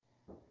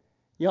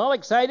You all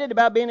excited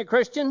about being a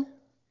Christian?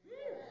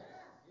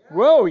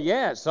 Whoa,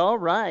 yes, all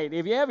right.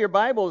 If you have your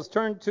Bibles,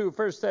 turn to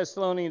 1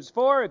 Thessalonians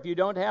 4. If you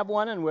don't have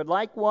one and would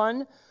like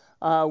one,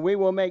 we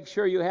will make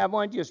sure you have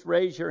one. Just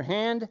raise your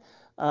hand.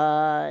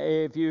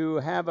 If you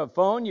have a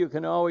phone, you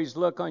can always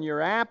look on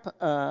your app.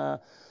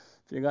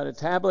 If you got a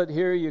tablet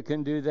here, you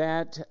can do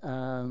that.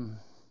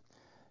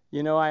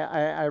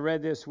 I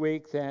read this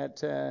week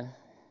that...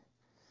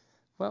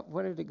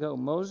 Where did it go?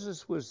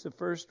 Moses was the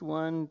first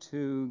one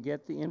to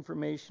get the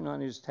information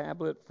on his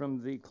tablet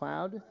from the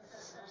cloud,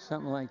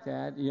 something like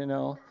that,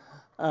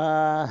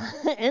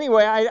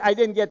 Anyway, I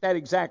didn't get that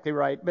exactly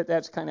right, but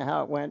that's kind of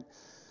how it went.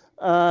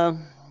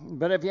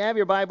 But if you have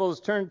your Bibles,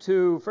 turn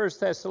to 1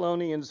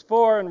 Thessalonians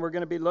 4, and we're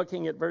going to be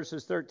looking at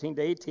verses 13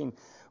 to 18.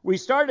 We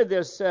started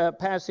this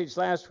passage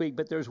last week,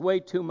 but there's way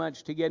too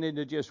much to get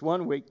into just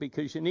one week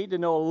because you need to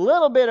know a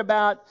little bit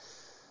about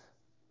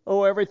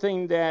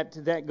everything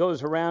that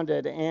goes around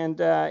it. And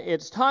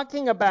it's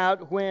talking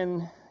about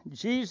when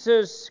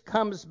Jesus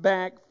comes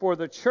back for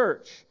the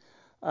church.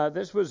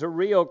 This was a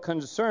real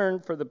concern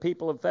for the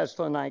people of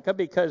Thessalonica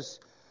because,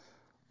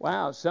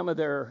 some of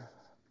their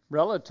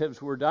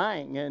relatives were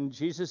dying and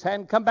Jesus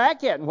hadn't come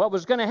back yet. And what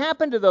was going to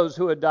happen to those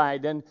who had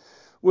died? And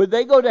would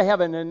they go to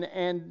heaven?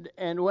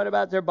 And what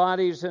about their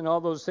bodies and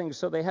all those things?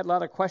 So they had a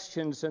lot of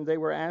questions and they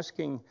were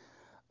asking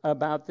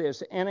about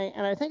this. And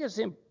I think it's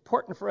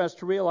important for us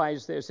to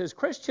realize this. As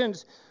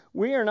Christians,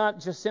 we are not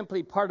just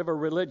simply part of a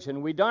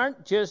religion. We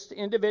aren't just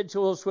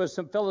individuals with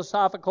some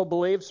philosophical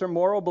beliefs or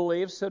moral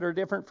beliefs that are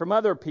different from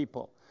other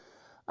people.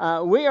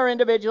 We are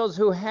individuals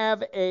who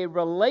have a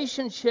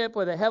relationship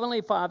with a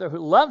Heavenly Father who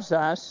loves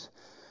us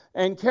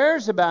and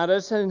cares about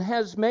us and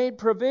has made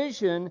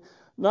provision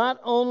not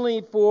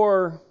only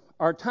for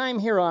our time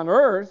here on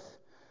earth,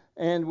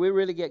 and we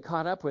really get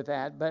caught up with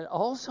that, but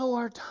also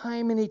our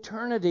time in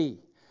eternity.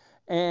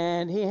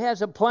 And He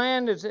has a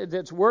plan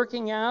that's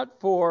working out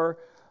for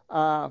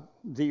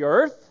the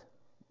earth.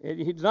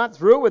 He's not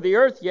through with the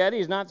earth yet.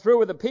 He's not through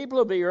with the people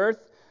of the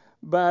earth,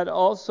 but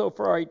also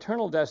for our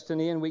eternal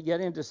destiny. And we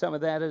get into some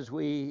of that as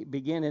we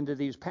begin into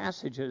these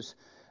passages.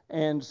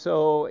 And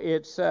so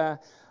it's, I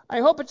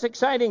hope it's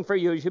exciting for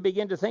you as you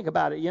begin to think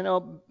about it.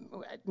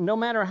 No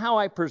matter how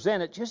I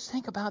present it, just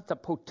think about the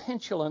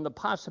potential and the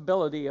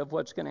possibility of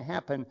what's going to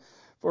happen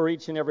for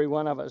each and every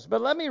one of us.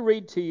 But let me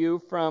read to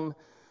you from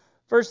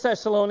 1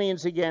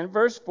 Thessalonians again,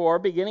 verse 4,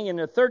 beginning in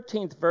the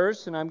 13th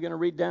verse, and I'm going to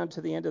read down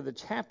to the end of the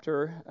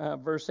chapter,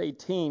 verse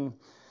 18.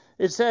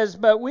 It says,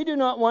 "But we do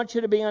not want you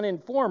to be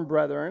uninformed,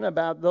 brethren,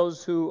 about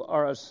those who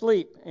are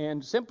asleep."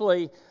 And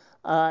simply,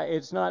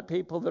 it's not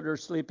people that are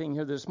sleeping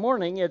here this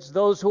morning, it's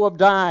those who have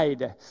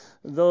died,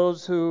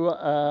 those who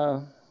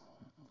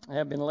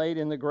have been laid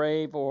in the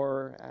grave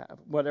or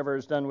whatever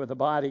is done with the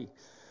body,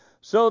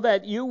 so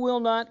that you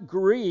will not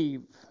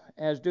grieve,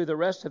 as do the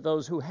rest of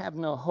those who have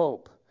no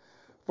hope.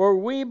 For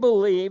we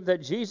believe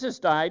that Jesus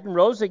died and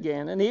rose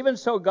again, and even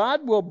so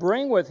God will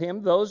bring with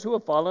Him those who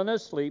have fallen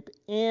asleep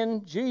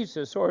in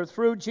Jesus, or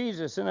through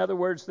Jesus. In other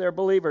words, they're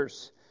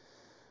believers.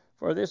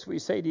 For this we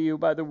say to you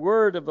by the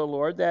word of the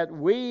Lord, that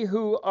we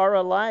who are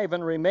alive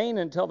and remain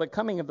until the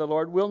coming of the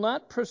Lord will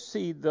not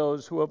precede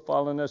those who have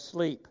fallen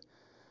asleep.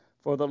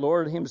 For the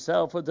Lord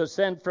Himself will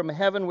descend from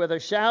heaven with a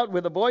shout,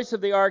 with the voice of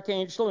the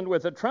archangel, and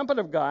with the trumpet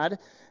of God,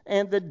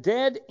 and the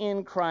dead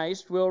in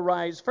Christ will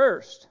rise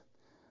first.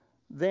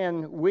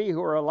 Then we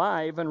who are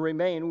alive and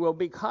remain will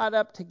be caught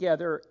up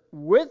together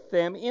with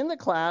them in the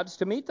clouds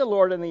to meet the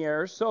Lord in the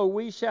air, so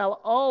we shall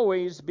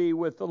always be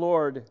with the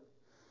Lord.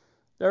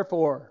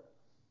 Therefore,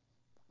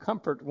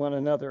 comfort one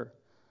another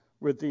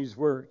with these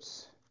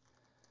words.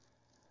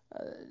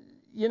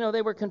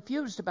 They were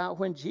confused about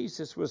when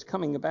Jesus was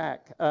coming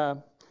back.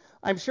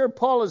 I'm sure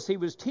Paul, as he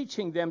was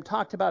teaching them,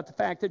 talked about the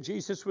fact that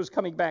Jesus was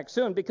coming back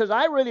soon, because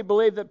I really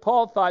believe that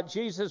Paul thought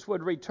Jesus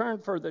would return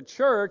for the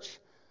church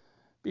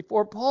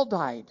before Paul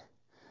died.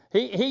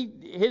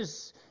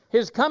 His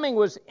coming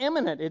was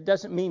imminent. It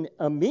doesn't mean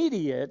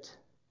immediate,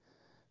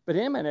 but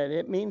imminent.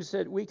 It means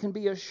that we can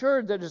be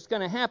assured that it's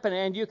going to happen.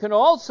 And you can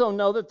also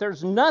know that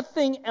there's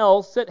nothing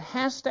else that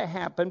has to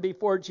happen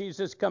before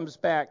Jesus comes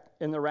back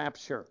in the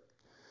rapture.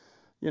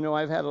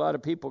 I've had a lot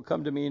of people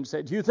come to me and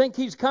say, "Do you think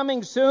He's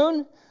coming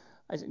soon?"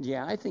 I said,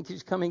 "Yeah, I think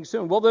He's coming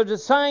soon." "Well, the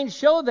signs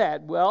show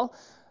that." Well,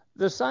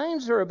 the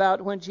signs are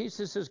about when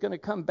Jesus is going to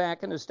come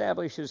back and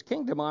establish His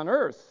kingdom on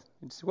earth.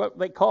 It's what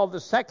they call the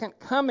second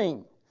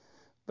coming.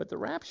 But the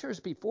rapture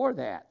is before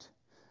that.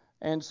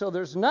 And so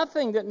there's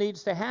nothing that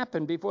needs to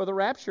happen before the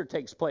rapture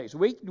takes place.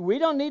 We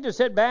don't need to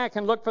sit back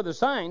and look for the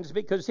signs,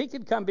 because He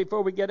could come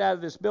before we get out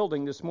of this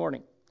building this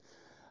morning.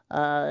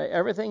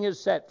 Everything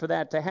is set for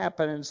that to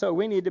happen. And so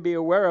we need to be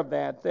aware of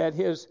that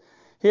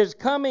His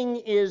coming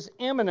is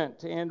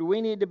imminent, and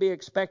we need to be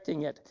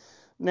expecting it.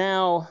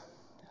 Now,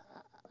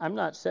 I'm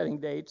not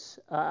setting dates.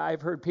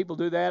 I've heard people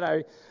do that.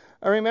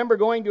 I remember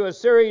going to a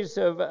series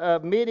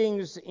of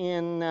meetings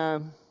in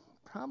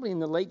probably in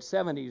the late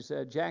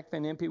 70s. Jack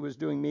Van Impe was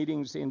doing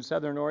meetings in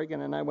Southern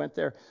Oregon, and I went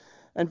there.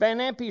 And Van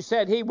Impe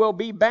said he will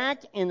be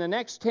back in the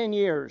next 10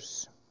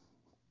 years.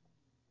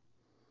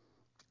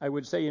 I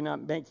would say you're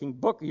not making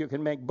book. You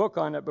can make book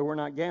on it, but we're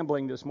not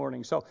gambling this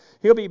morning. So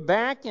he'll be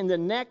back in the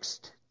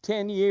next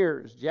 10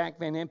 years. Jack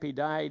Van Impe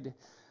died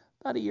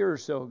about a year or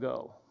so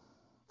ago,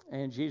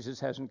 and Jesus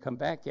hasn't come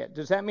back yet.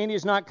 Does that mean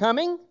he's not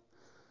coming?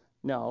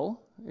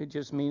 No, it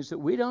just means that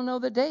we don't know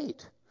the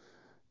date.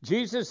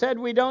 Jesus said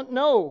we don't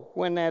know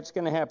when that's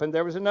going to happen.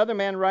 There was another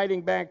man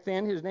writing back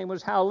then. His name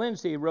was Hal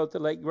Lindsey. He wrote The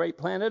Late Great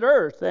Planet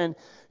Earth. And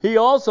he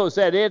also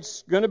said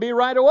it's going to be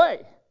right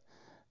away.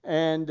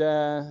 And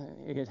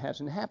it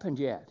hasn't happened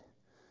yet.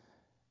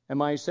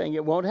 Am I saying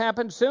it won't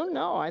happen soon?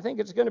 No, I think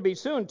it's going to be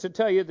soon. To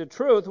tell you the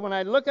truth, when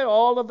I look at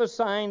all of the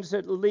signs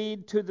that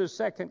lead to the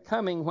second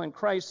coming when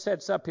Christ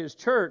sets up his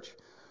church,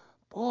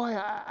 boy,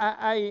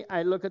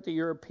 I look at the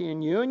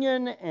European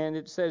Union, and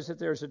it says that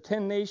there's a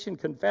 10-nation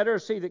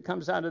confederacy that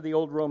comes out of the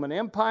old Roman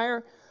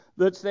Empire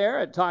that's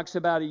there. It talks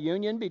about a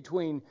union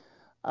between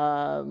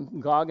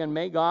Gog and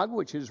Magog,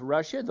 which is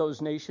Russia,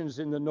 those nations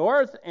in the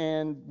north,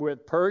 and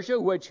with Persia,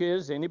 which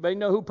is, anybody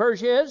know who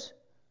Persia is?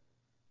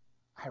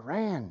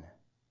 Iran.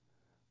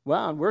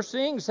 Well, and we're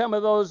seeing some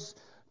of those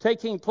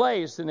taking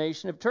place. The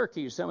nation of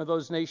Turkey, some of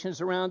those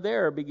nations around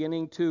there are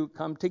beginning to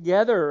come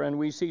together, and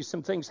we see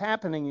some things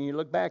happening. And you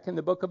look back in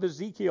the book of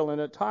Ezekiel, and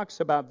it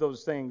talks about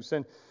those things.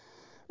 And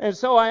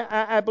so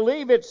I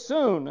believe it's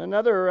soon.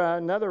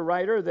 Another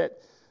writer that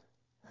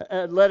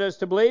led us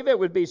to believe it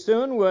would be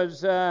soon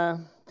was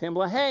Tim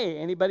LaHaye.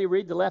 Anybody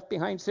read the Left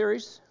Behind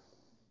series?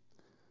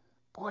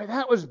 Boy,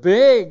 that was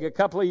big a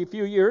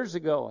few years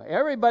ago.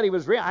 Everybody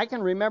was I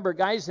can remember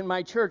guys in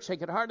my church, they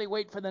could hardly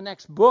wait for the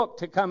next book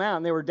to come out.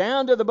 And they were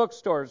down to the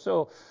bookstore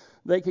so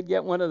they could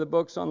get one of the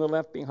books on the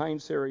Left Behind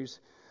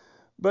series.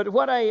 But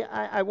what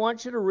I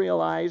want you to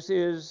realize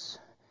is,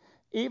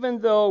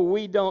 even though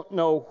we don't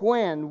know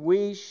when,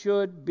 we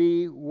should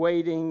be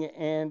waiting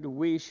and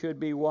we should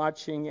be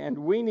watching. And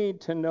we need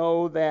to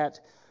know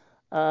that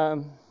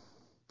as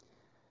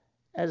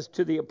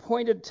to the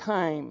appointed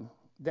time,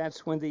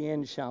 that's when the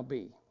end shall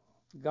be.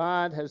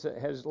 God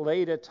has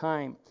laid a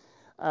time.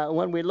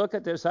 When we look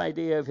at this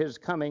idea of his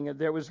coming,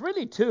 there was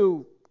really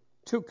two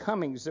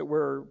comings that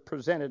were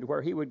presented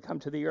where he would come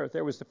to the earth.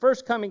 There was the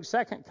first coming,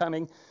 second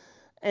coming.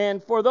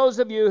 And for those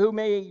of you who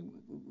may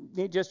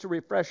need just a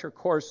refresher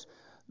course,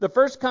 the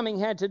first coming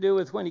had to do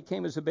with when he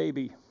came as a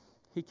baby.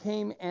 He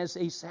came as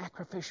a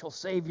sacrificial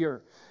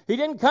Savior. He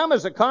didn't come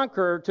as a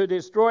conqueror to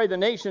destroy the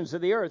nations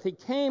of the earth. He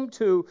came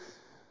to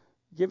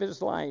give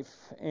his life,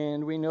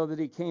 and we know that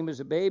he came as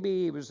a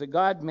baby. He was a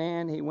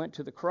God-man. He went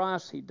to the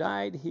cross. He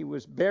died. He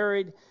was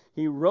buried.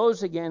 He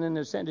rose again and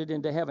ascended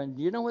into heaven.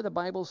 Do you know what the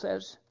Bible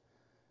says?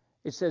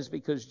 It says,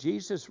 because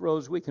Jesus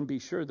rose, we can be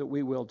sure that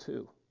we will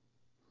too.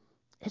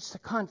 It's the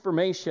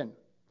confirmation.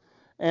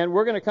 And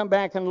we're going to come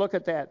back and look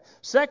at that.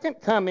 Second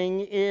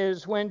coming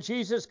is when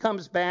Jesus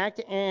comes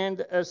back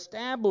and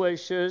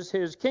establishes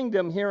his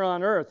kingdom here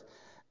on earth.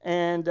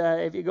 And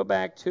if you go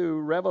back to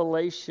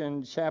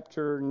Revelation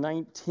chapter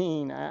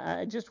 19,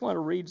 I just want to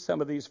read some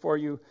of these for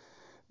you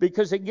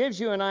because it gives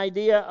you an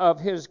idea of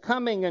his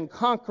coming and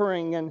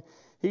conquering. And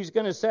he's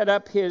going to set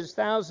up his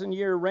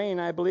 1,000-year reign,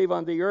 I believe,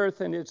 on the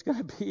earth, and it's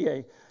going to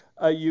be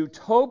a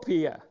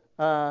utopia.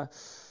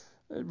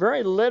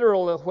 Very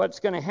literal of what's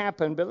going to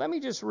happen. But let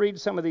me just read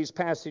some of these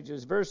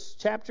passages.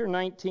 Chapter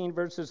 19,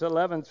 verses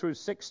 11 through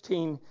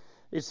 16.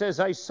 It says,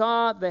 I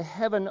saw the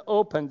heaven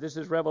open. This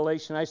is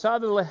Revelation. I saw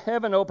the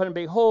heaven open, and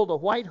behold, a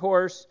white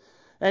horse,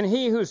 and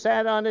he who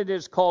sat on it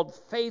is called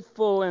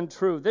Faithful and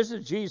True. This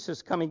is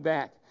Jesus coming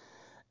back.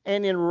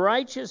 And in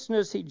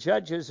righteousness he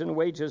judges and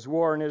wages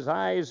war, and his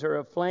eyes are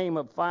a flame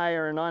of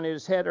fire, and on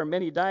his head are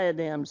many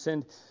diadems.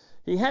 And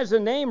he has a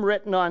name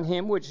written on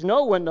him which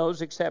no one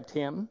knows except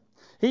him.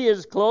 He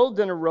is clothed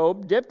in a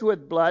robe dipped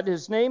with blood.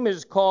 His name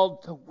is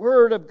called the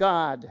Word of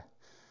God.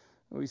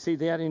 We see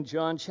that in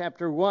John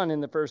chapter 1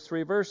 in the first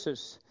 3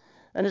 verses.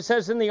 And it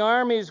says, and the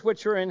armies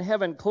which are in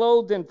heaven,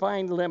 clothed in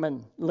fine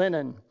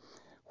linen,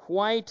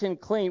 white and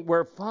clean,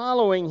 were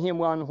following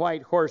him on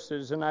white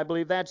horses. And I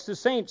believe that's the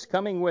saints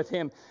coming with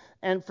him.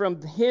 And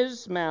from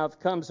his mouth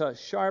comes a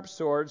sharp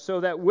sword, so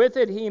that with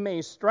it he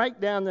may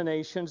strike down the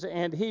nations,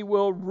 and he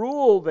will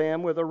rule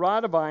them with a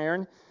rod of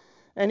iron.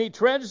 And he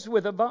treads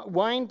with a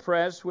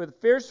winepress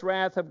with fierce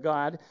wrath of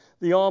God,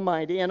 the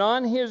Almighty. And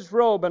on his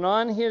robe and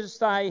on his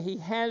thigh he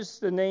has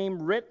the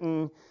name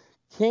written,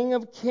 King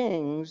of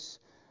Kings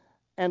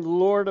and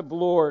Lord of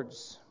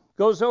Lords.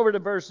 Goes over to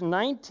verse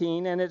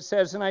 19, and it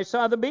says, and I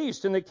saw the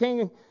beast and the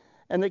kings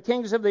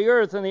of the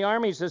earth and the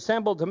armies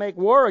assembled to make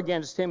war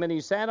against him. And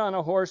he sat on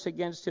a horse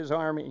against his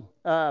army,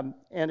 And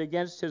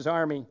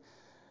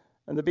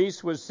the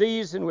beast was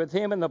seized, and with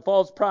him and the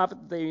false prophet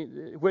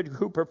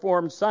who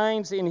performed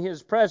signs in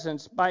his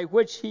presence, by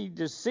which he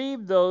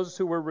deceived those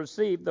who were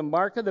received the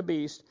mark of the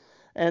beast,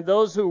 and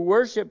those who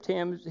worshipped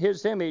him,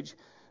 his image.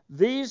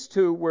 These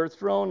two were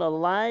thrown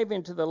alive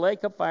into the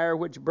lake of fire,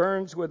 which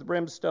burns with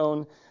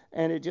brimstone.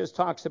 And it just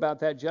talks about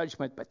that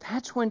judgment. But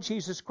that's when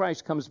Jesus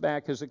Christ comes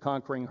back as a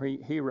conquering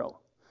hero.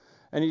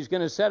 And he's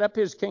going to set up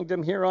his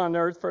kingdom here on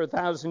earth for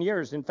 1,000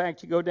 years. In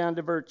fact, you go down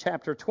to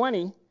chapter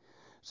 20.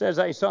 says,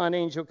 I saw an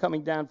angel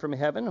coming down from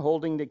heaven,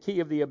 holding the key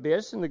of the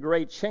abyss and the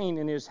great chain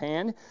in his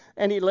hand.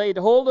 And he laid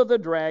hold of the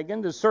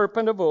dragon, the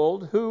serpent of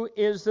old, who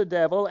is the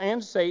devil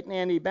and Satan,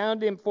 and he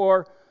bound him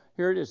for,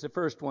 here it is, the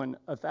first one,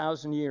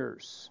 1,000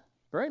 years.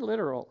 Very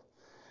literal.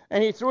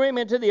 And he threw him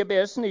into the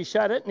abyss, and he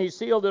shut it, and he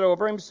sealed it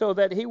over him, so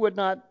that he would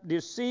not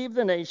deceive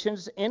the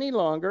nations any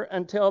longer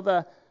until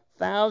the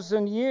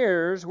 1,000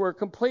 years were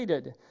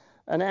completed.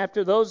 And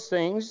after those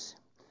things,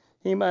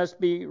 he must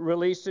be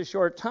released a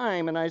short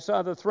time. And I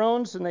saw the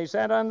thrones, and they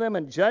sat on them,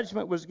 and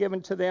judgment was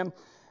given to them.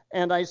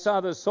 And I saw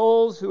the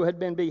souls who had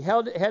been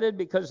beheaded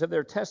because of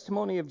their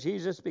testimony of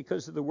Jesus,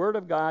 because of the word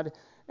of God.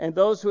 And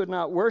those who had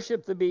not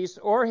worshipped the beast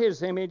or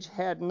his image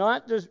had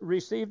not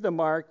received the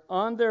mark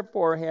on their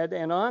forehead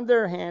and on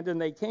their hand, and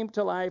they came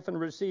to life and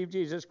received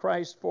Jesus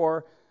Christ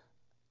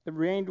they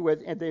reigned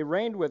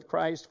with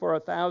Christ for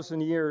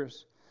 1,000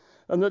 years.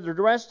 And the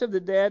rest of the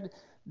dead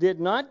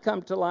did not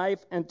come to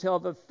life until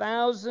the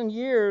 1,000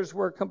 years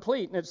were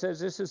complete. And it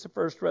says this is the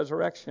first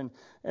resurrection.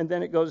 And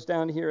then it goes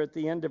down here at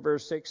the end of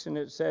verse 6, and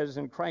it says,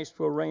 and Christ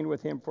will reign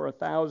with him for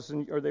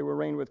 1,000, or they will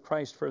reign with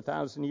Christ for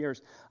 1,000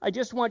 years. I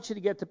just want you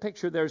to get the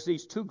picture. There's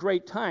these two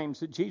great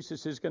times that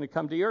Jesus is going to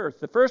come to earth.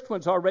 The first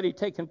one's already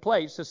taken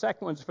place. The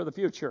second one's for the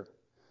future.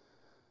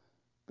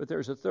 But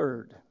there's a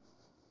third.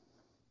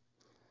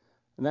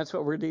 And that's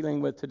what we're dealing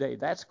with today.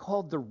 That's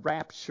called the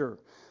rapture.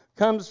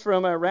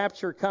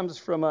 Rapture comes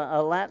from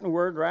a Latin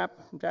word,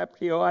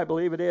 raptio, I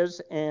believe it is,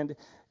 and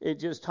it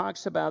just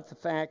talks about the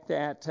fact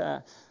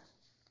that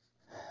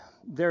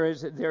there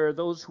are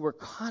those who are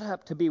caught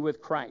up to be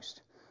with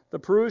Christ. The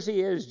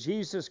parousia is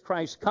Jesus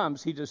Christ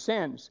comes, he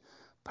descends,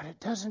 but it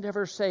doesn't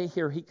ever say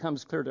here he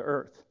comes clear to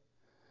earth.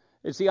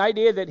 It's the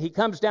idea that he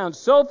comes down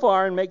so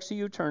far and makes a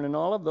U-turn, and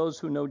all of those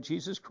who know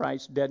Jesus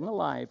Christ, dead and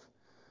alive,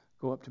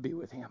 go up to be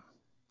with him.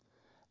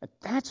 And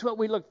that's what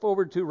we look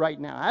forward to right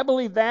now. I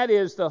believe that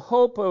is the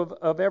hope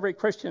of every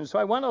Christian. So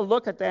I want to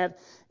look at that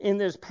in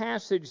this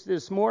passage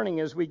this morning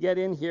as we get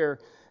in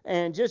here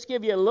and just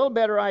give you a little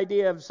better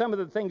idea of some of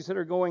the things that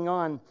are going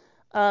on.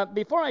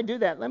 Before I do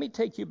that, let me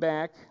take you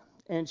back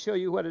and show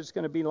you what it's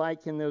going to be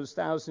like in those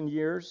 1,000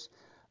 years.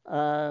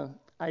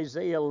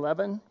 Isaiah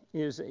 11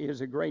 is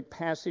a great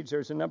passage.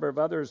 There's a number of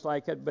others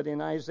like it, but in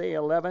Isaiah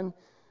 11,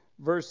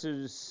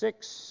 verses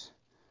 6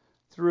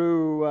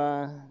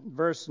 through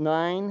verse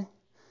 9,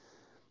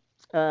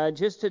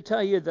 just to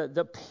tell you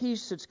the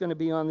peace that's going to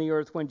be on the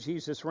earth when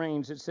Jesus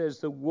reigns, it says,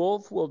 the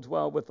wolf will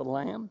dwell with the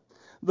lamb,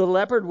 the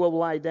leopard will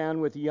lie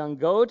down with the young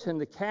goat, and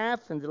the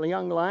calf and the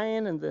young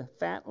lion and the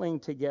fatling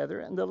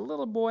together, and the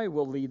little boy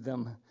will lead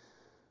them.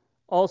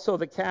 Also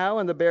the cow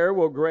and the bear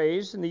will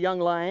graze, and the young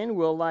lion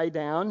will lie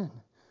down.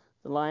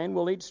 The lion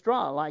will eat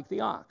straw like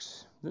the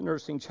ox. The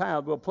nursing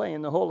child will play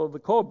in the hole of the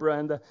cobra,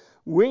 and the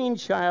weaned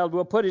child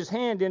will put his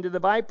hand into the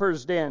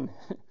viper's den.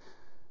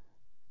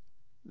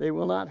 They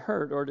will not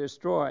hurt or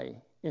destroy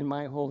in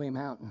my holy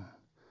mountain.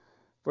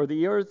 For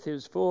the earth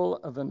is full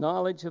of the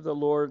knowledge of the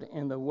Lord,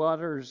 and the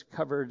waters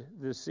covered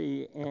the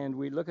sea. And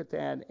we look at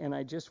that, and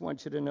I just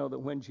want you to know that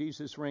when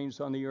Jesus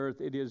reigns on the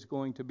earth, it is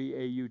going to be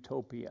a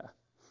utopia.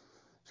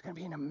 It's going to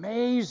be an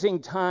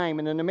amazing time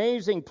and an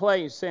amazing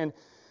place. And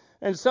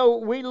so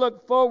we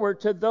look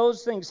forward to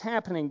those things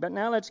happening. But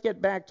now let's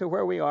get back to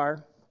where we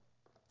are.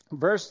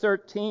 Verse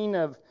 13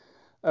 of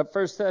 1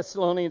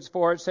 Thessalonians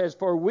 4, it says,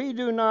 for we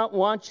do not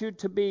want you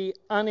to be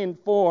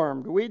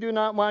uninformed. We do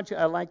not want you,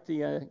 I like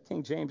the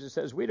King James, it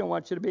says, we don't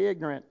want you to be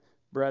ignorant,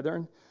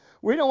 brethren.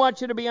 We don't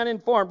want you to be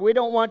uninformed. We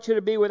don't want you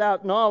to be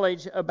without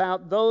knowledge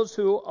about those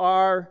who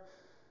are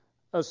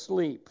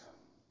asleep,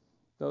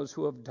 those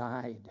who have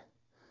died,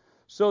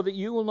 so that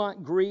you will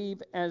not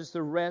grieve as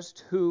the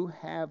rest who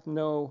have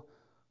no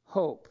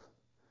hope.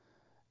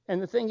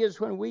 And the thing is,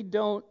 when we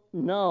don't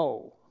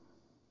know,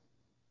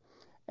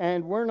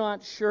 and we're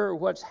not sure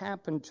what's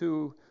happened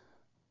to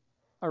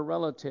our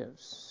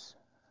relatives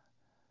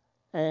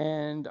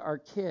and our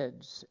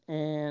kids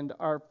and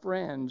our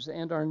friends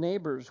and our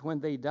neighbors when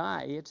they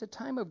die, it's a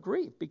time of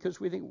grief because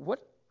we think,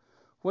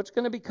 what's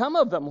going to become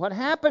of them? What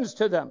happens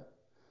to them?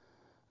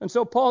 And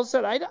so Paul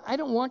said, I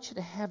don't want you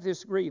to have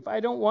this grief. I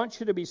don't want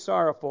you to be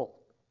sorrowful.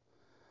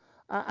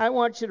 I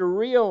want you to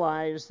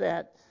realize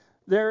that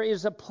there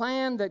is a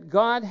plan that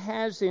God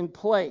has in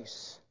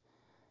place.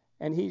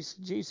 And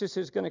Jesus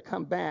is going to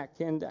come back.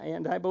 And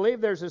I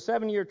believe there's a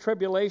 7-year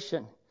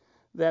tribulation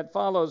that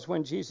follows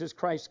when Jesus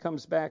Christ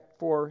comes back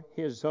for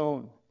his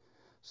own.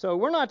 So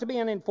we're not to be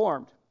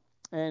uninformed.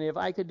 And if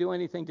I could do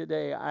anything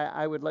today,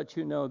 I would let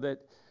you know that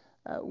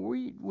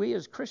we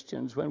as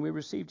Christians, when we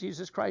receive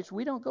Jesus Christ,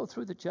 we don't go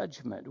through the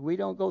judgment. We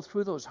don't go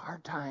through those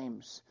hard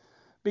times.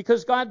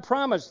 Because God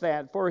promised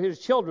that for his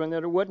children,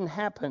 that it wouldn't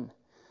happen.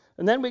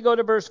 And then we go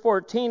to verse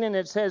 14, and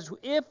it says,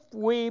 if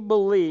we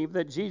believe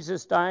that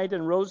Jesus died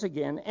and rose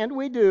again, and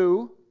we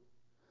do,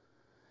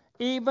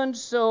 even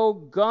so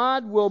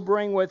God will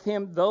bring with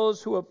him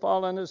those who have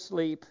fallen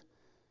asleep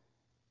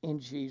in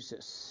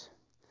Jesus.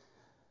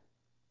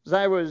 As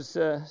I was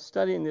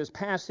studying this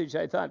passage,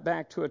 I thought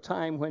back to a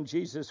time when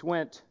Jesus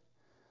went.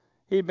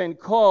 He'd been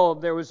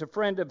called. There was a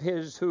friend of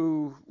his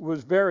who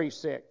was very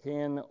sick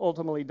and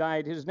ultimately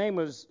died. His name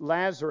was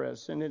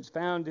Lazarus, and it's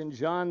found in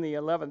John the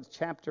 11th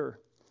chapter.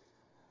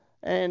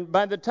 And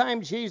by the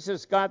time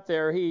Jesus got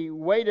there, he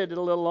waited a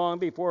little long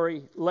before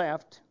he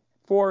left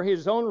for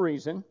his own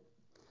reason.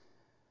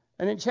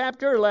 And in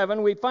chapter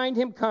 11, we find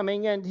him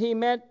coming, and he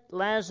met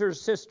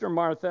Lazarus' sister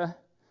Martha.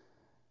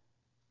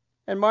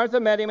 And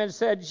Martha met him and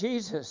said,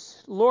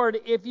 Jesus, Lord,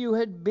 if you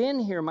had been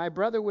here, my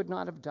brother would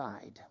not have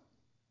died.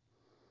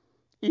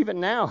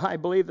 Even now, I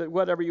believe that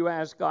whatever you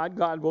ask God,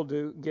 God will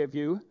give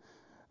you.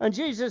 And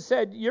Jesus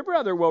said, your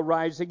brother will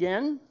rise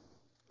again.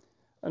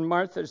 And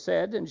Martha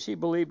said, and she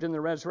believed in the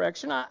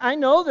resurrection, I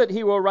know that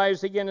he will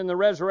rise again in the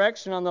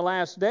resurrection on the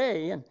last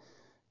day. And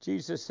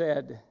Jesus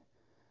said,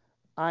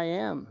 I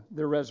am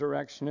the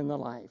resurrection and the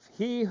life.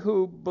 He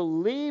who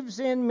believes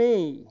in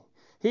me,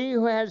 he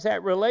who has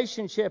that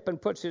relationship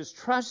and puts his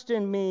trust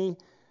in me,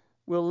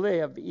 will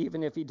live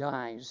even if he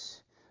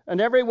dies. And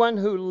everyone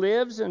who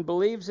lives and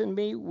believes in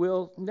me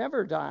will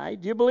never die.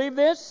 Do you believe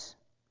this?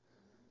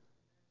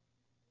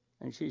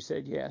 And she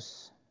said,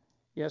 yes.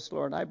 Yes,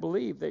 Lord, I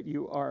believe that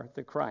you are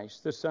the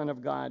Christ, the Son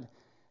of God,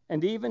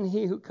 and even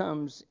he who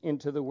comes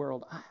into the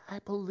world. I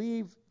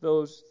believe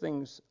those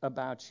things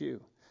about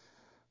you.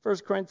 1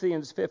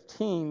 Corinthians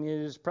 15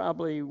 is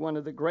probably one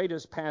of the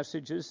greatest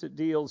passages that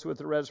deals with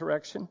the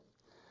resurrection.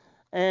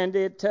 And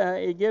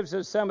it gives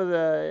us some of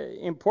the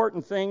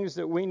important things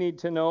that we need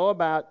to know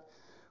about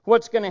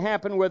what's going to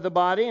happen with the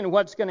body and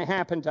what's going to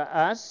happen to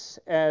us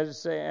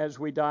as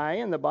we die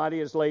and the body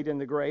is laid in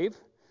the grave.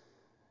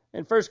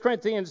 In 1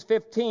 Corinthians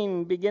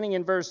 15, beginning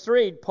in verse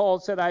 3, Paul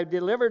said, I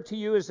delivered to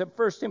you as of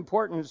first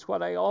importance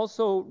what I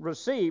also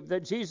received,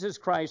 that Jesus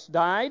Christ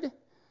died.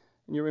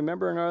 And you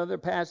remember in our other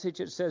passage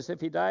it says,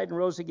 if he died and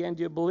rose again,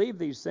 do you believe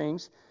these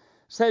things?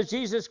 It says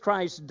Jesus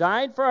Christ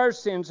died for our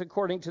sins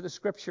according to the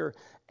Scripture,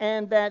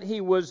 and that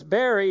he was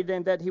buried,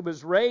 and that he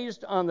was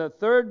raised on the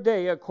third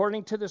day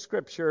according to the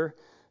Scripture.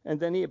 And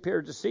then he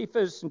appeared to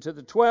Cephas and to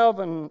the 12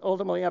 and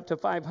ultimately up to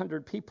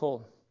 500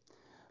 people.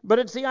 But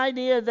it's the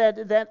idea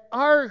that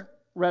our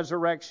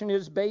resurrection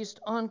is based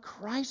on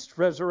Christ's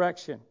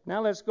resurrection.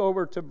 Now let's go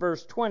over to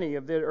verse 20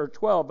 or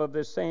 12 of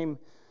this same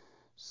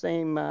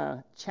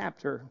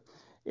chapter.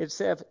 It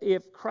says,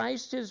 if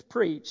Christ is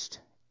preached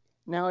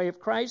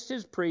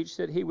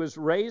that he was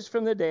raised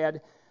from the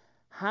dead,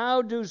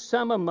 how do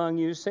some among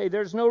you say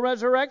there's no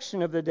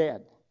resurrection of the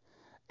dead?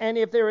 And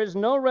if there is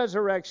no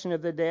resurrection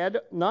of the dead,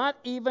 not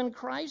even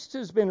Christ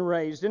has been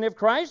raised. And if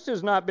Christ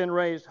has not been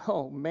raised,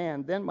 oh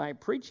man, then my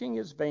preaching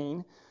is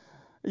vain.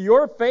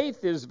 Your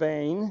faith is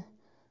vain.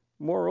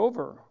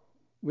 Moreover,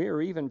 we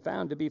are even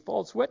found to be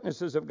false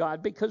witnesses of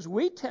God, because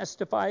we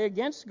testify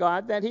against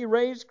God that he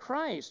raised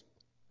Christ,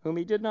 whom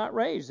he did not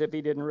raise, if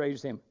he didn't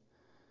raise him.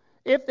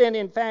 If then,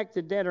 in fact,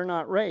 the dead are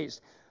not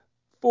raised,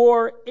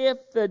 for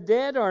if the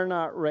dead are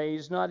not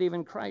raised, not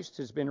even Christ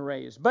has been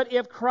raised. But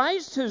if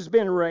Christ has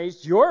been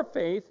raised, your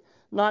faith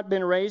not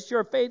been raised,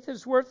 your faith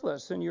is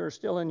worthless, and you're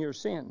still in your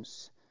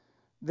sins.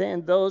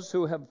 Then those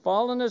who have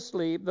fallen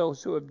asleep,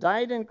 those who have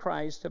died in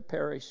Christ, have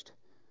perished.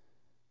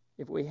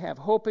 If we have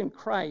hope in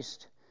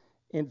Christ,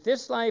 in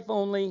this life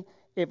only,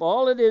 if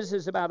all it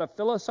is about a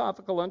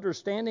philosophical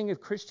understanding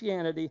of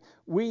Christianity,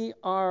 we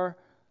are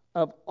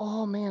of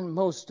all men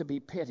most to be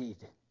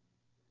pitied.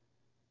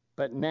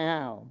 But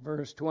now,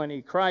 verse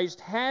 20, Christ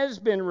has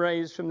been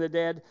raised from the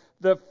dead,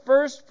 the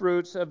first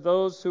fruits of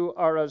those who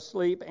are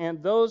asleep,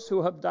 and those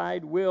who have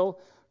died will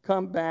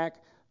come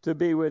back to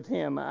be with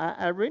him.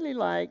 I really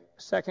like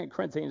 2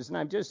 Corinthians, and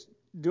I'm just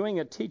doing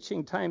a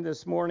teaching time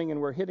this morning,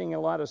 and we're hitting a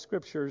lot of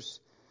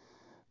scriptures.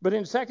 But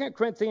in 2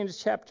 Corinthians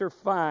chapter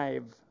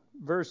 5,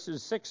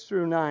 verses 6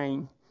 through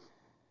 9,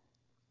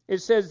 it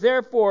says,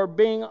 therefore,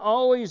 being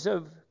always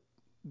of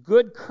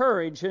good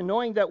courage, and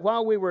knowing that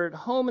while we were at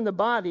home in the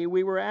body,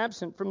 we were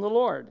absent from the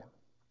Lord.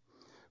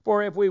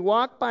 For if we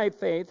walk by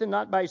faith and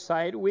not by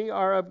sight, we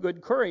are of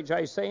good courage,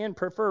 I say, and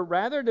prefer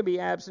rather to be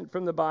absent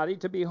from the body,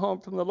 to be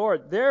home from the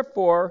Lord.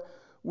 Therefore,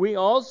 we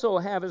also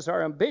have as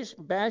our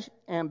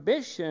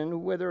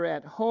ambition, whether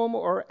at home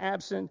or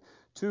absent,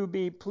 to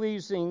be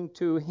pleasing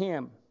to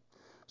him.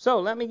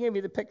 So, let me give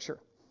you the picture.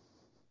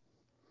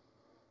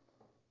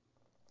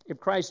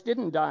 If Christ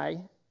didn't die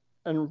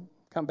and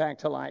come back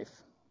to life,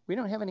 we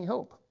don't have any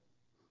hope.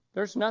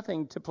 There's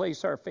nothing to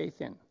place our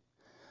faith in.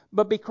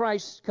 But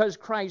because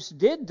Christ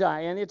did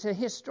die, and it's a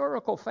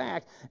historical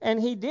fact, and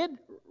he did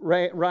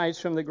rise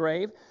from the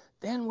grave,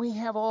 then we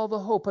have all the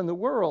hope in the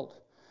world.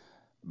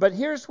 But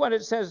here's what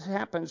it says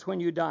happens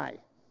when you die.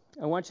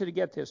 I want you to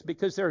get this,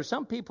 because there are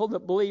some people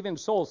that believe in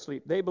soul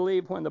sleep. They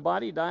believe when the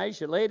body dies,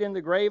 you lay it in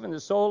the grave, and the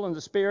soul and the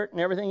spirit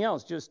and everything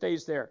else just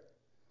stays there.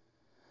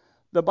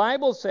 The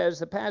Bible says,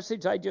 the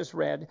passage I just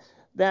read,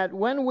 that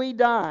when we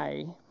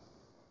die,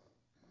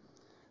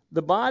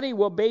 the body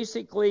will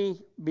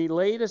basically be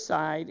laid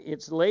aside.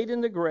 It's laid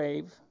in the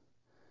grave.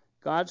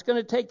 God's going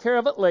to take care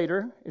of it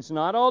later. It's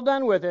not all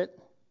done with it.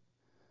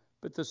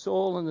 But the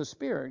soul and the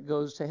spirit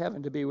goes to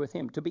heaven to be with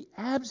him. To be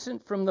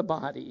absent from the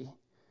body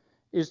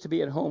is to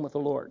be at home with the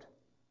Lord.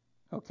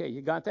 Okay,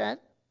 you got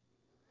that?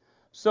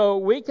 So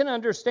we can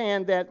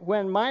understand that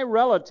when my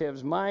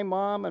relatives, my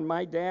mom and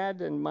my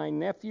dad and my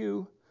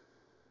nephew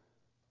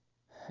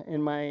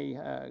and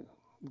my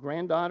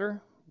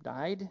granddaughter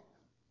died,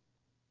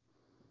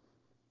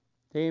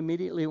 they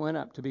immediately went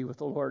up to be with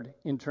the Lord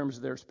in terms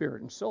of their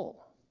spirit and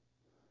soul.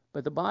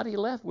 But the body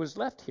was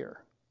left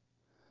here.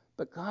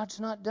 But God's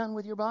not done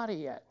with your body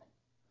yet.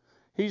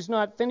 He's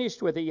not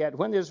finished with it yet.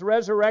 When this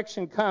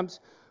resurrection comes,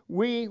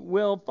 we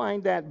will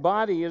find that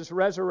body is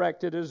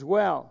resurrected as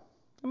well.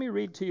 Let me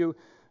read to you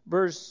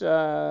verse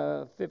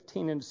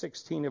 15 and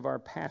 16 of our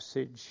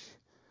passage.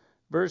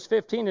 Verse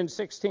 15 and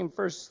 16,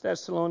 1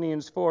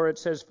 Thessalonians 4, it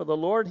says, "For the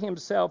Lord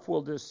himself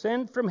will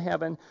descend from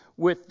heaven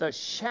with the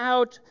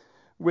shout,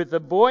 with the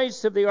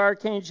voice of the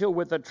archangel,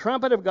 with the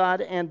trumpet of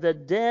God, and the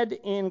dead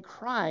in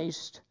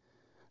Christ,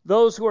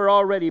 those who are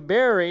already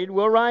buried,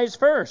 will rise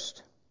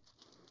first."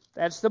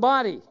 That's the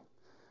body.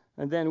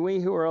 And then we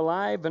who are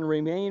alive and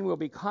remain will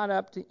be caught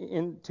up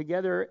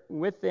together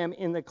with them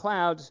in the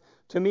clouds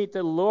to meet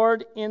the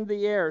Lord in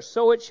the air.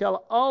 So it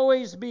shall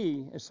always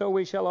be, so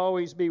we shall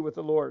always be with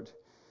the Lord.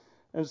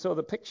 And so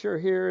the picture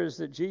here is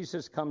that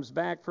Jesus comes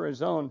back for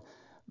his own.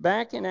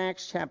 Back in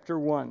Acts chapter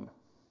 1.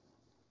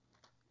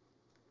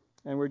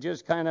 And we're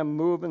just kind of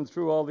moving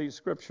through all these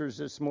scriptures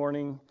this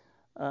morning,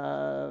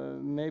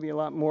 maybe a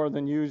lot more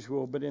than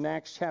usual. But in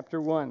Acts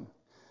chapter 1,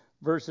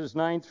 verses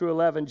 9 through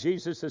 11,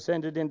 Jesus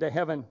ascended into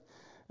heaven.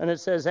 And it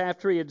says,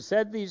 after he had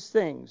said these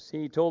things,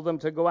 he told them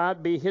to go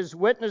out, be his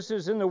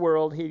witnesses in the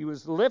world. He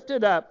was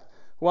lifted up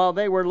while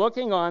they were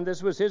looking on.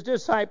 This was his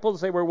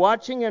disciples. They were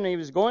watching, and he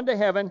was going to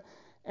heaven.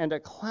 And a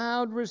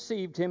cloud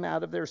received him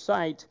out of their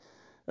sight.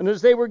 And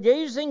as they were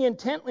gazing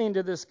intently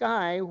into the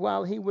sky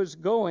while he was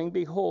going,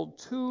 behold,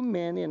 2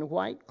 men in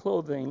white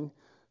clothing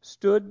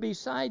stood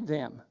beside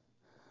them.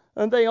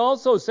 And they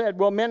also said,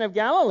 well, men of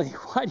Galilee,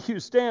 why do you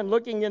stand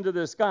looking into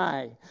the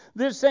sky?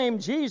 This same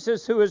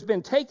Jesus who has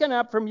been taken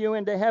up from you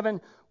into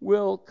heaven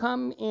will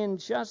come in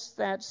just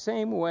that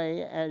same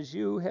way as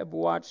you have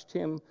watched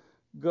him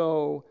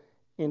go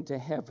into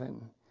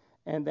heaven.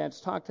 And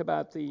that's talked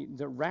about the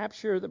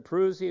rapture, the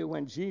parousia,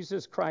 when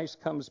Jesus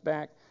Christ comes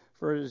back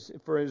for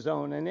his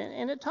own.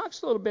 And it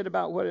talks a little bit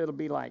about what it'll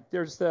be like.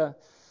 There's the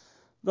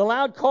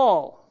loud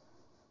call,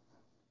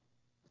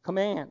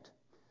 command.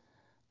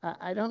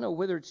 I don't know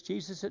whether it's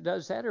Jesus that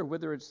does that or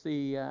whether it's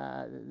the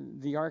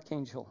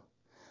archangel.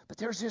 But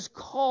there's this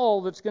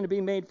call that's going to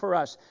be made for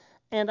us.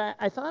 And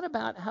I thought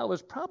about how it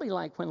was probably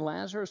like when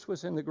Lazarus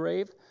was in the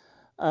grave,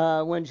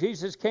 when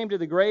Jesus came to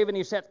the grave and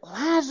he said,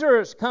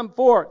 Lazarus, come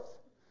forth.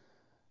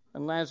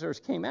 And Lazarus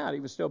came out.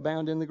 He was still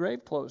bound in the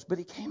grave clothes, but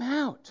he came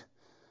out.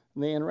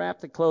 And they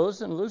unwrapped the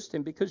clothes and loosed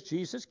him because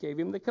Jesus gave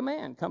him the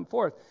command, come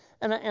forth.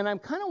 And I'm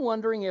kind of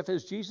wondering if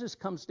as Jesus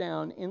comes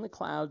down in the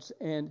clouds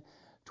and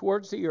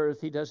towards the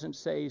earth, he doesn't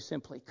say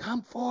simply,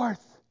 come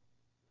forth.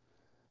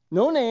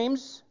 No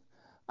names.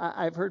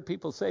 I've heard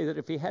people say that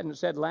if he hadn't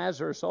said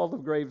Lazarus, all the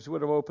graves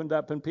would have opened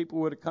up and people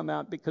would have come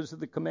out because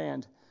of the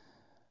command.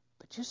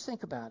 But just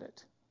think about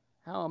it.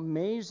 How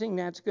amazing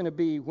that's going to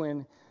be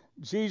when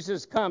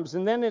Jesus comes.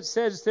 And then it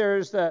says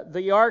there's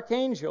the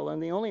archangel,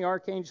 and the only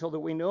archangel that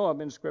we know of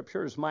in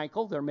Scripture is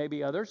Michael. There may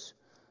be others,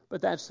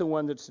 but that's the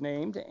one that's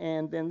named.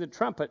 And then the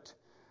trumpet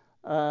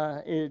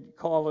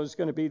call is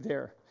going to be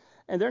there.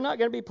 And they're not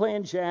going to be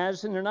playing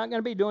jazz, and they're not going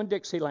to be doing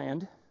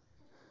Dixieland.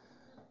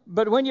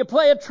 But when you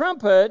play a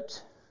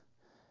trumpet,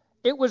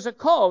 it was a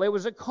call. It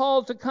was a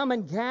call to come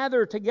and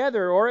gather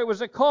together, or it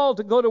was a call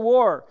to go to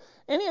war.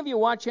 Any of you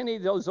watch any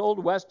of those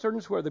old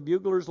westerns where the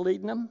bugler's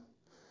leading them?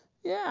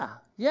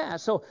 Yeah.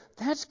 So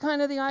that's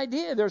kind of the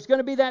idea. There's going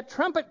to be that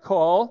trumpet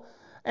call,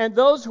 and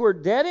those who are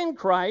dead in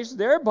Christ,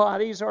 their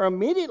bodies are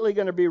immediately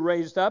going to be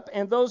raised up,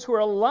 and those who are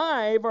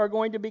alive are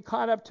going to be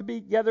caught up to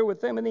be together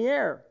with them in the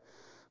air.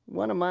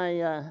 One of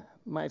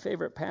my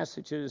favorite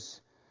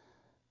passages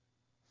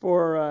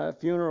for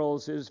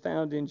funerals is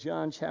found in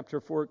John chapter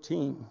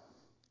 14.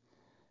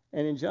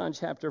 And in John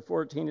chapter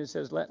 14 it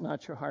says, let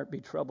not your heart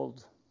be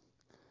troubled.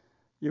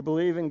 You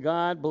believe in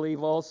God,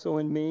 believe also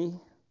in me.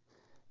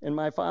 In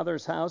my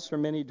Father's house are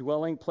many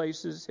dwelling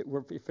places.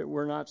 If it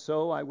were not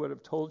so, I would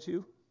have told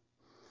you.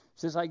 He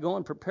says, I go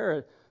and prepare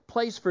a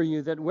place for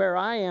you, that where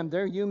I am,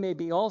 there you may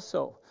be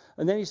also.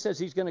 And then he says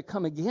he's going to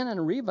come again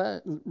and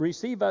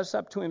receive us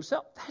up to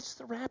himself. That's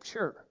the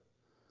rapture.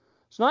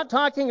 It's not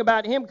talking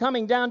about him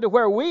coming down to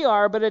where we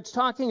are, but it's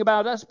talking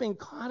about us being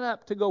caught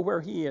up to go where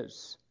he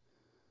is.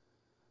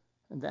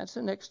 And that's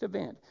the next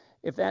event.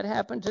 If that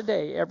happened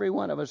today, every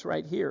one of us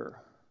right here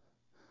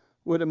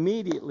would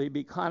immediately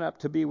be caught up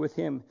to be with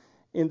him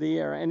in the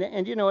air.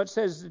 And you know, it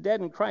says the dead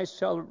in Christ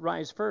shall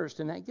rise first,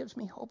 and that gives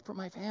me hope for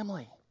my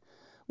family.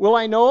 Will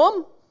I know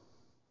them?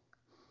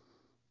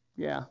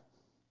 Yeah,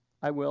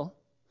 I will.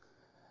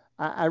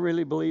 I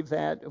really believe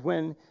that.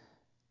 When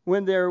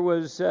there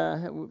was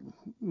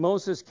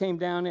Moses came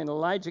down and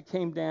Elijah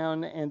came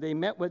down and they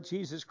met with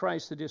Jesus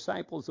Christ, the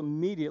disciples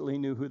immediately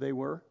knew who they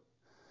were.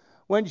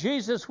 When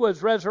Jesus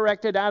was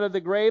resurrected out of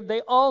the grave,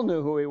 they all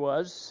knew who he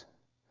was.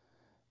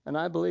 And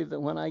I believe that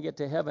when I get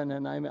to heaven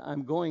and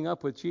I'm going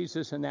up with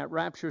Jesus and that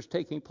rapture is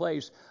taking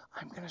place,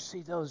 I'm going to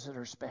see those that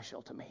are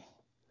special to me.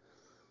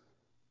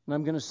 And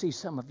I'm going to see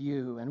some of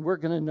you, and we're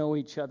going to know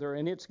each other,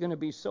 and it's going to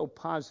be so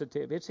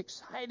positive. It's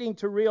exciting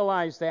to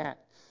realize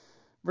that.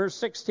 Verse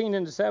 16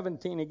 and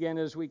 17 again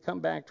as we come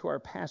back to our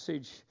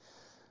passage.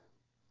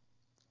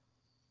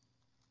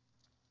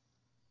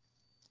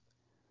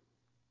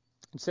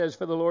 It says,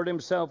 "For the Lord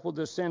himself will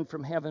descend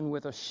from heaven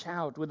with a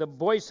shout, with the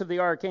voice of the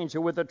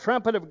archangel, with the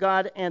trumpet of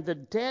God, and the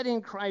dead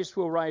in Christ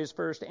will rise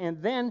first.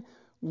 And then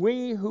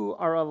we who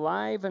are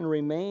alive and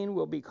remain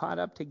will be caught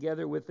up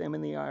together with them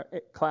in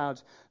the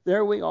clouds.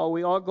 There we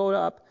all go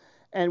up,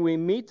 and we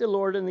meet the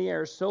Lord in the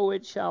air. So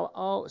we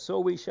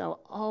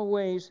shall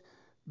always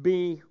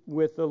be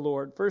with the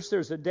Lord." First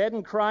there's the dead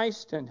in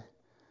Christ, and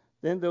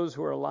then those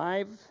who are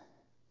alive.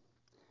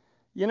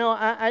 You know,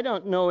 I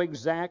don't know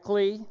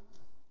exactly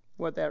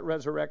what that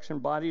resurrection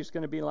body is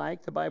going to be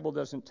like. The Bible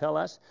doesn't tell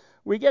us.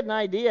 We get an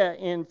idea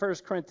in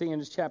 1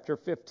 Corinthians chapter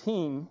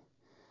 15,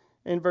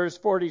 in verse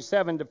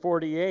 47 to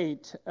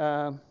 48,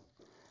 kind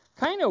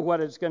of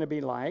what it's going to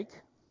be like.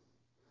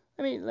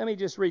 Let me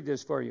just read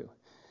this for you.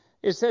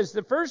 It says,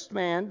 "The first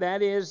man,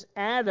 that is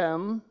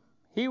Adam,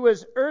 he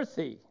was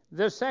earthy.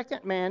 The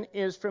second man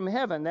is from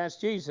heaven," that's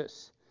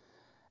Jesus.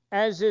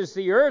 "As is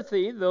the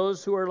earthy,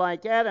 those who are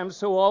like Adam,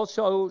 so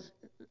also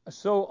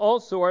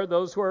are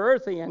those who are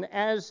earthy. And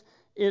as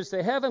is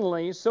the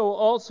heavenly, so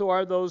also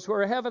are those who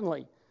are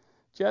heavenly.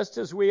 Just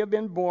as we have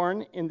been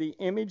born in the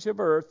image of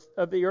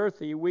the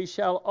earthy, we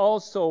shall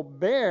also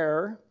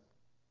bear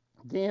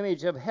the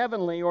image of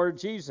heavenly, or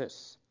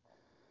Jesus.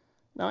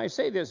 Now I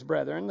say this,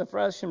 brethren, the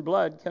flesh and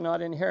blood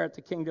cannot inherit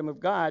the kingdom of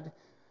God,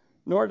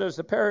 nor does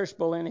the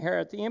perishable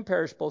inherit the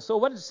imperishable." So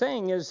what it's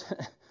saying is,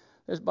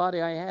 this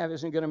body I have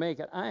isn't going to make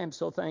it. I am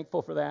so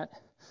thankful for that.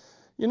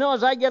 You know,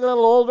 as I get a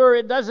little older,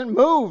 it doesn't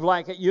move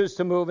like it used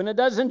to move, and it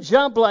doesn't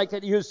jump like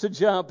it used to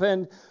jump,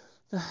 and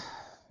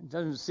it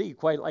doesn't see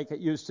quite like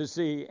it used to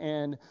see,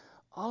 and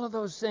all of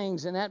those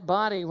things. And that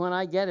body, when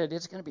I get it,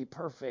 it's going to be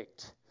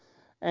perfect,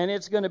 and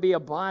it's going to be a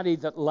body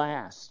that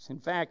lasts. In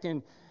fact,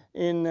 in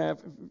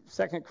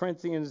 2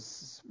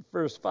 Corinthians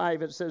verse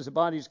 5, it says the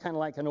body's kind of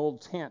like an old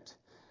tent,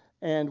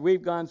 and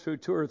we've gone through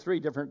 2 or 3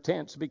 different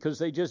tents because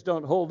they just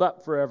don't hold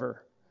up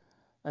forever.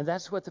 And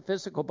that's what the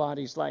physical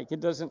body's like. It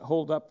doesn't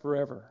hold up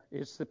forever.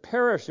 It's the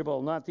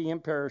perishable, not the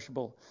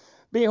imperishable.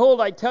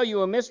 "Behold, I tell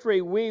you a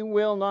mystery. We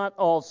will not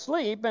all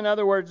sleep." In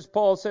other words,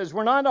 Paul says,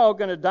 we're not all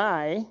going to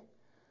die,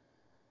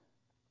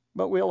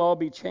 but we'll all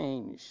be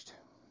changed.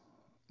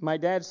 My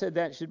dad said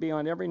that should be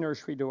on every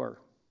nursery door.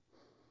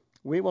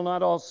 We will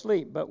not all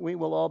sleep, but we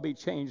will all be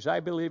changed. I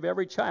believe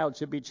every child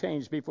should be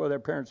changed before their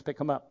parents pick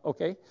them up,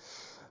 okay?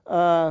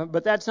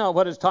 But that's not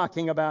what it's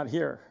talking about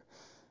here.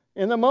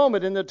 "In the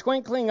moment, in the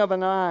twinkling of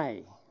an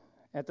eye,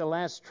 at the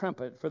last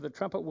trumpet, for the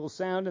trumpet will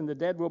sound, and the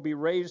dead will be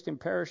raised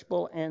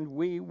imperishable, and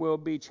we will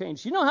be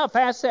changed." You know how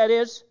fast that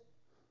is?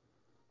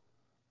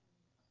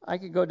 I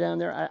could go down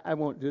there. I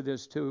won't do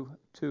this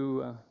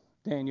to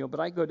Daniel,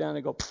 but I go down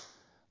and go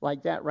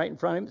like that right in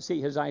front of him.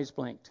 See, his eyes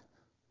blinked.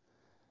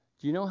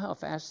 Do you know how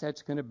fast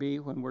that's going to be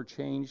when we're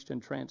changed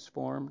and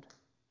transformed?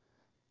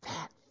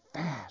 That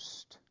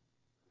fast.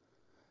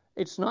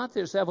 It's not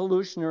this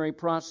evolutionary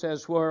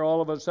process where all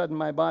of a sudden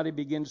my body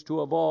begins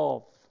to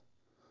evolve.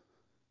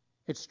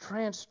 It's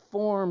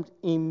transformed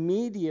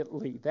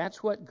immediately.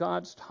 That's what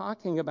God's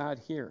talking about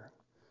here.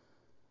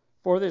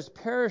 "For this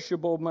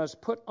perishable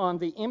must put on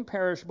the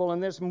imperishable,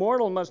 and this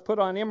mortal must put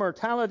on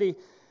immortality.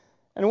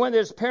 And when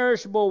this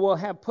perishable will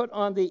have put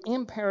on the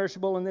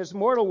imperishable, and this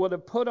mortal would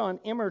have put on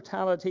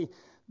immortality,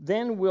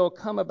 then will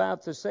come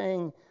about the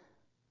saying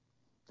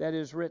that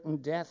is written,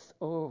 death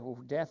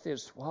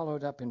is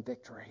swallowed up in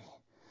victory.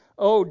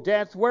 O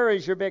death, where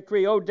is your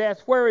victory? O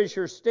death, where is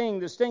your sting?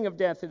 The sting of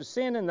death is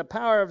sin, and the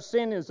power of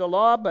sin is the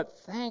law. But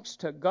thanks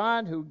to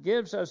God who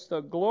gives us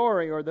the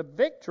glory," or the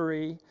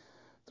victory,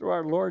 "through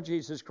our Lord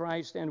Jesus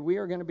Christ." And we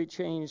are going to be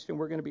changed, and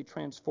we're going to be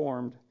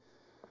transformed.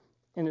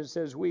 And it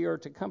says we are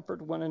to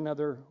comfort one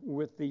another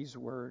with these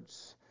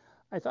words.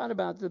 I thought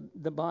about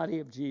the body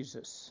of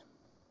Jesus.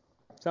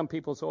 Some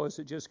people say, is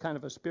it just kind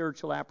of a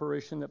spiritual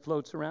apparition that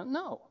floats around?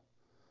 No.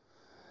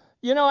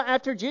 You know,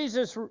 after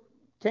Jesus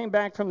came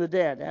back from the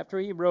dead, after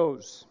he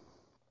rose,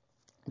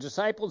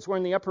 disciples were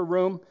in the upper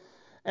room,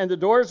 and the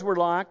doors were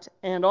locked,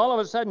 and all of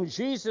a sudden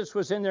Jesus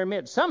was in their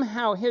midst.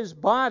 Somehow his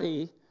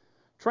body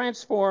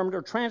transformed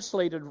or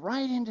translated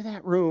right into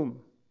that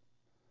room.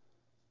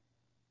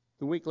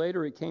 A week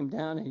later he came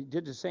down and he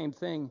did the same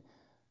thing,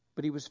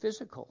 but he was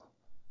physical.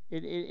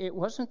 It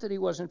wasn't that he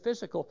wasn't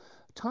physical.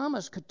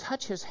 Thomas could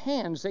touch his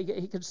hands.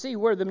 He could see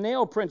where the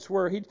nail prints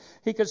were.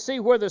 He could see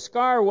where the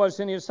scar was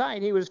in his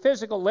side. He was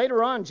physical.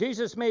 Later on,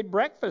 Jesus made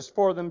breakfast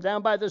for them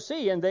down by the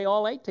sea, and they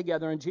all ate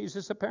together, and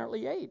Jesus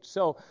apparently ate.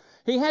 So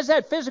he has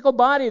that physical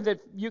body that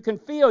you can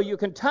feel, you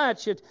can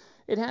touch. It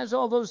has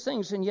all those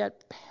things, and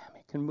yet, bam,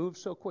 it can move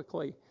so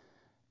quickly,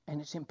 and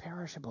it's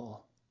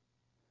imperishable.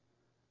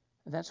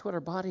 And that's what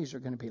our bodies are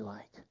going to be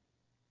like.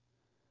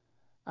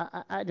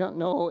 I don't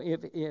know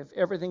if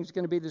everything's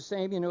going to be the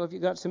same. If you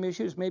got some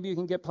issues, maybe you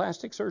can get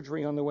plastic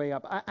surgery on the way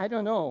up. I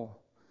don't know.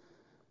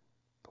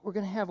 But we're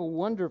going to have a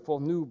wonderful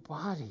new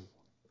body.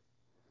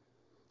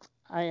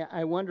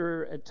 I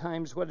wonder at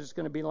times what it's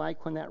going to be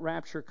like when that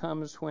rapture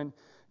comes, when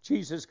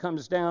Jesus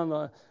comes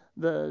down,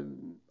 the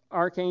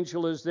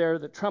archangel is there,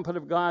 the trumpet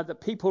of God, the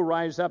people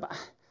rise up.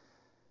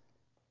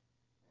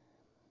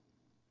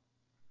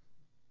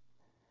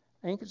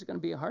 I think it's going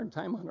to be a hard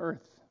time on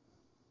earth.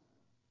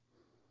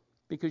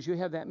 Because you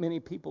have that many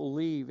people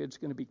leave, it's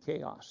going to be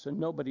chaos, and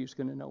nobody's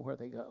going to know where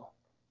they go.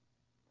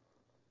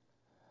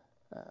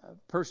 A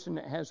person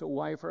that has a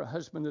wife or a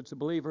husband that's a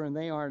believer and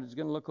they aren't is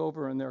going to look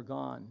over and they're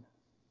gone.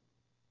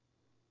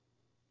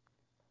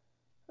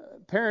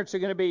 Parents are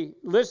going to be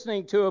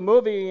listening to a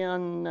movie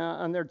on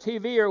their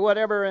TV or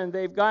whatever, and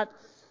they've got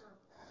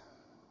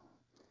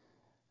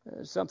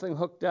something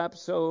hooked up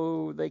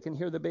so they can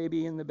hear the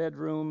baby in the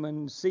bedroom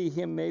and see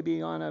him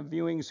maybe on a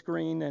viewing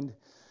screen, and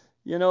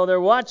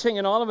they're watching,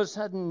 and all of a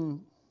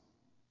sudden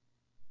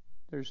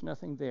there's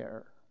nothing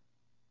there,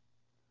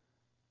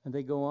 and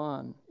they go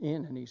on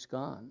in and he's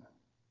gone.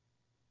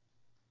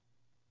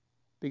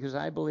 Because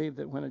I believe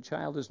that when a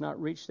child has not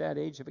reached that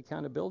age of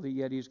accountability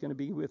yet, he's going to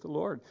be with the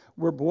Lord.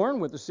 We're born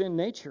with a sin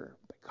nature,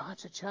 but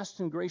God's a just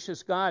and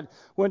gracious God.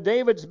 When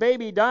David's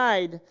baby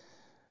died,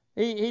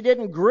 he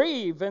didn't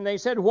grieve, and they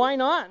said, why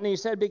not? And he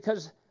said,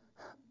 because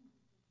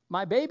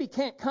my baby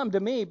can't come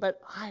to me,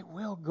 but I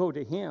will go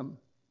to him.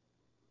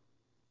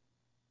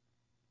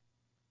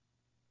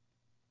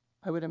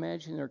 I would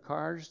imagine there are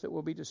cars that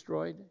will be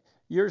destroyed.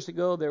 Years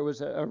ago, there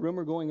was a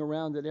rumor going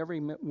around that every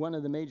one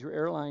of the major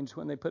airlines,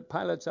 when they put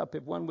pilots up,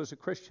 if one was a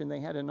Christian, they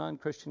had a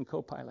non-Christian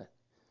co-pilot,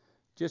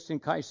 just in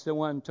case the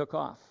one took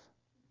off.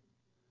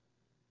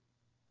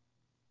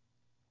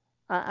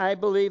 I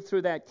believe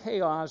through that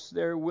chaos,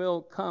 there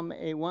will come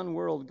a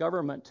one-world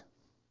government.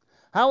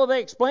 How will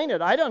they explain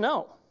it? I don't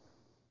know.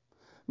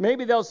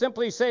 Maybe they'll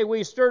simply say,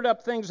 we stirred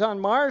up things on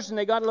Mars, and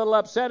they got a little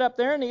upset up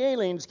there, and the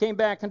aliens came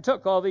back and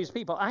took all these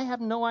people. I have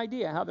no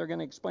idea how they're going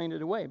to explain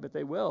it away, but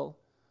they will.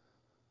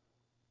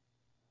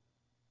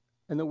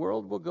 And the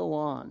world will go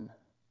on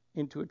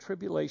into a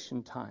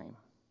tribulation time,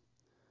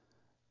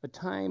 a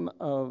time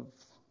of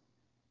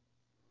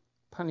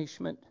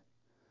punishment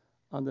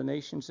on the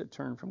nations that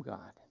turn from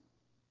God.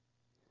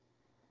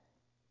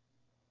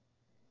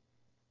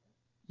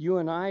 You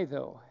and I,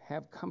 though,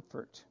 have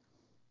comfort.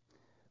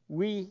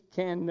 We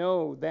can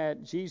know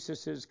that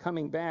Jesus is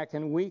coming back,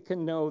 and we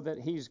can know that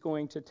he's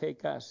going to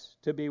take us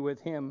to be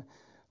with him,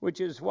 which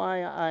is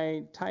why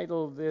I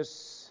titled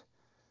this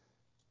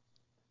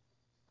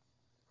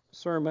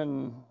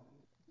sermon,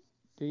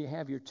 do you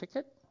have your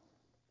ticket?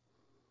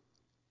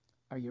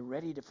 Are you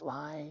ready to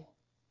fly?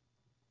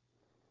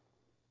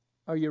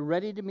 Are you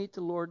ready to meet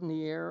the Lord in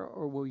the air,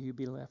 or will you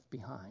be left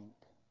behind?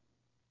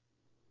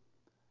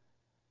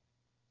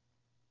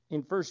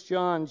 In 1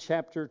 John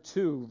chapter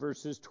 2,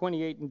 verses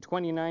 28 and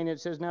 29, it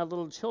says, now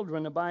little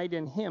children, abide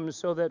in him,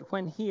 so that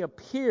when he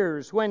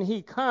appears, when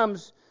he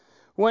comes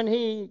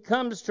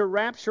to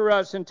rapture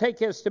us and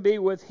take us to be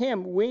with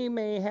him, we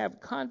may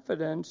have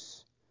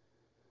confidence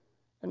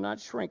and not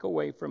shrink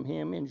away from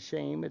him in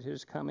shame at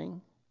his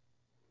coming.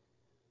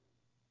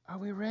 Are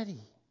we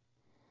ready?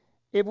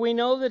 If we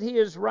know that he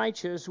is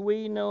righteous,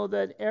 we know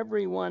that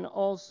everyone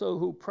also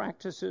who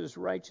practices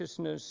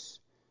righteousness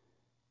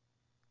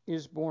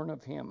is born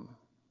of him.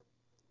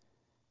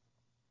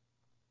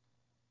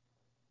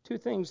 Two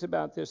things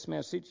about this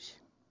message.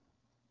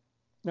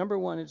 Number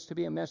one, it's to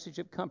be a message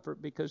of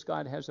comfort because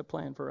God has a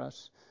plan for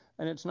us,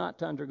 and it's not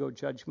to undergo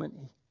judgment.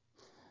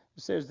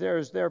 It says, there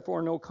is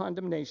therefore no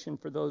condemnation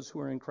for those who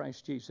are in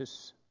Christ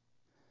Jesus.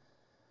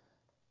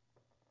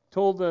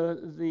 Told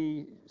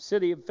the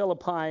city of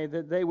Philippi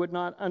that they would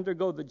not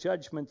undergo the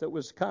judgment that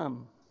was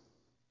come.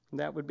 And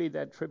that would be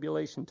that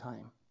tribulation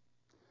time.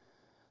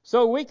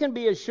 So we can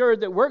be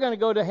assured that we're going to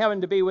go to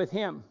heaven to be with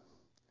him.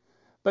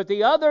 But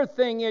the other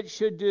thing it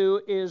should do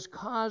is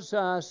cause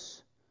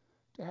us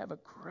to have a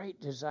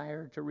great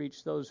desire to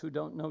reach those who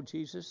don't know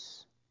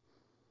Jesus,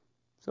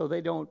 so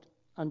they don't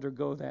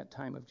undergo that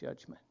time of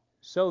judgment,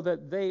 so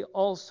that they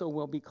also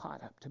will be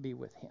caught up to be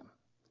with him.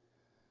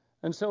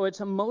 And so it's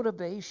a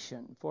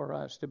motivation for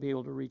us to be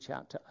able to reach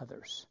out to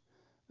others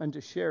and to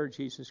share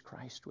Jesus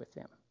Christ with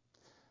them.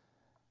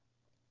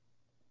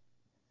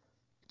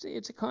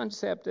 It's a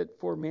concept that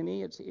for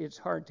many it's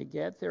hard to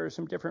get. There are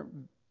some different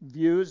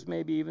views,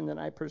 maybe even than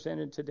I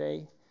presented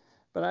today.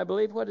 But I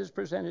believe what is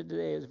presented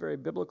today is very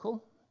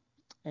biblical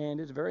and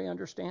is very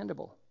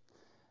understandable.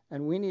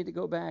 And we need to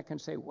go back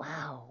and say,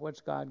 wow,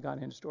 what's God got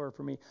in store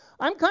for me?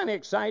 I'm kind of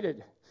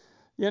excited.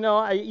 You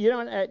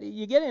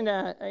get in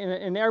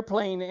an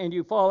airplane and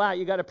you fall out.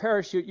 You got a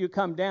parachute, you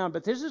come down.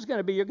 But this is going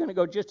to be, you're going to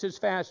go just as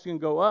fast as you can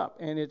go up.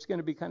 And it's going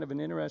to be kind of an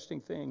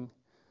interesting thing.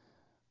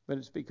 But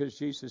it's because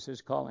Jesus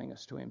is calling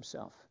us to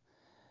himself.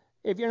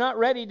 If you're not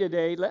ready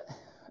today,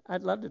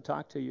 I'd love to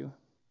talk to you.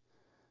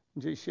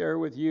 Just share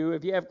with you.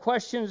 If you have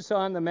questions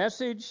on the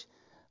message,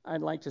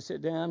 I'd like to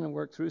sit down and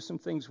work through some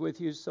things with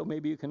you so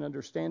maybe you can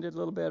understand it a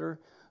little better.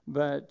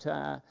 But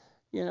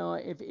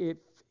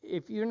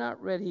if you're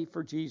not ready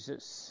for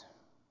Jesus,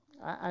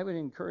 I would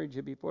encourage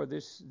you before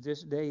this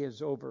day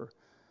is over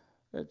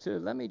to,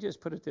 let me just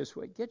put it this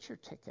way: get your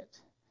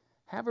ticket,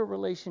 have a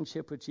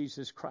relationship with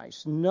Jesus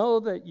Christ, know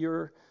that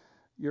your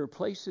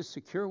place is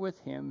secure with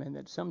Him, and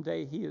that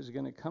someday He is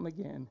going to come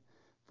again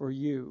for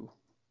you,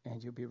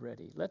 and you'll be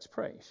ready. Let's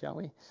pray, shall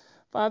we?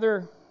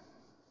 Father,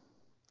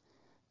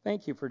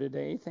 thank you for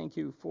today. Thank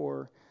you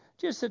for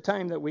just the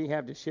time that we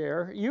have to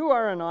share. You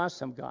are an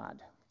awesome God.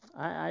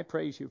 I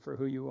praise you for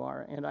who you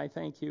are, and I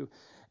thank you.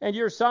 And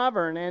you're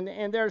sovereign,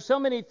 and there are so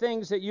many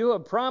things that you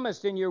have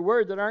promised in your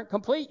word that aren't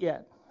complete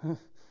yet.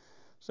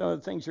 Some of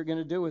the things you're going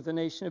to do with the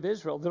nation of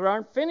Israel that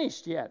aren't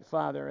finished yet,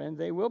 Father, and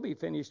they will be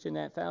finished in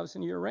that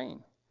 1,000-year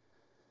reign.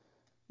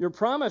 Your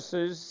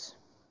promises,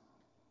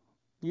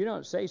 you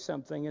don't say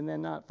something and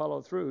then not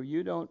follow through.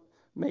 You don't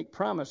make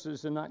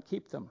promises and not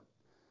keep them.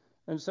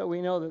 And so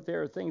we know that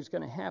there are things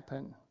going to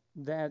happen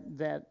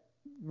that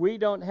we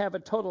don't have a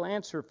total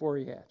answer for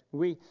yet.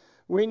 We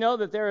know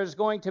that there is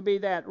going to be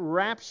that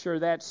rapture,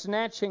 that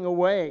snatching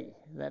away.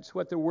 That's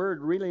what the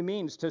word really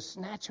means, to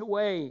snatch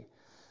away.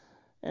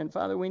 And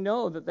Father, we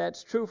know that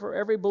that's true for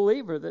every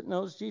believer that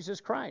knows Jesus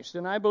Christ.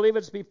 And I believe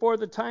it's before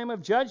the time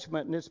of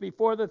judgment, and it's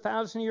before the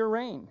 1,000-year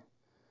reign.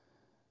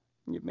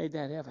 You've made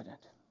that evident.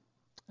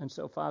 And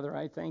so, Father,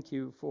 I thank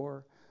you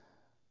for,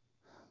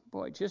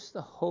 just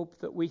the hope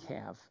that we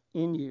have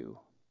in you.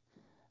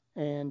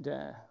 And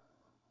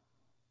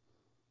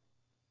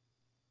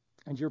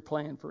your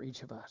plan for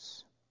each of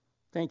us.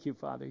 Thank you,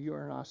 Father. You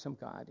are an awesome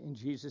God. In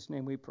Jesus'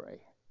 name we pray.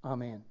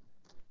 Amen.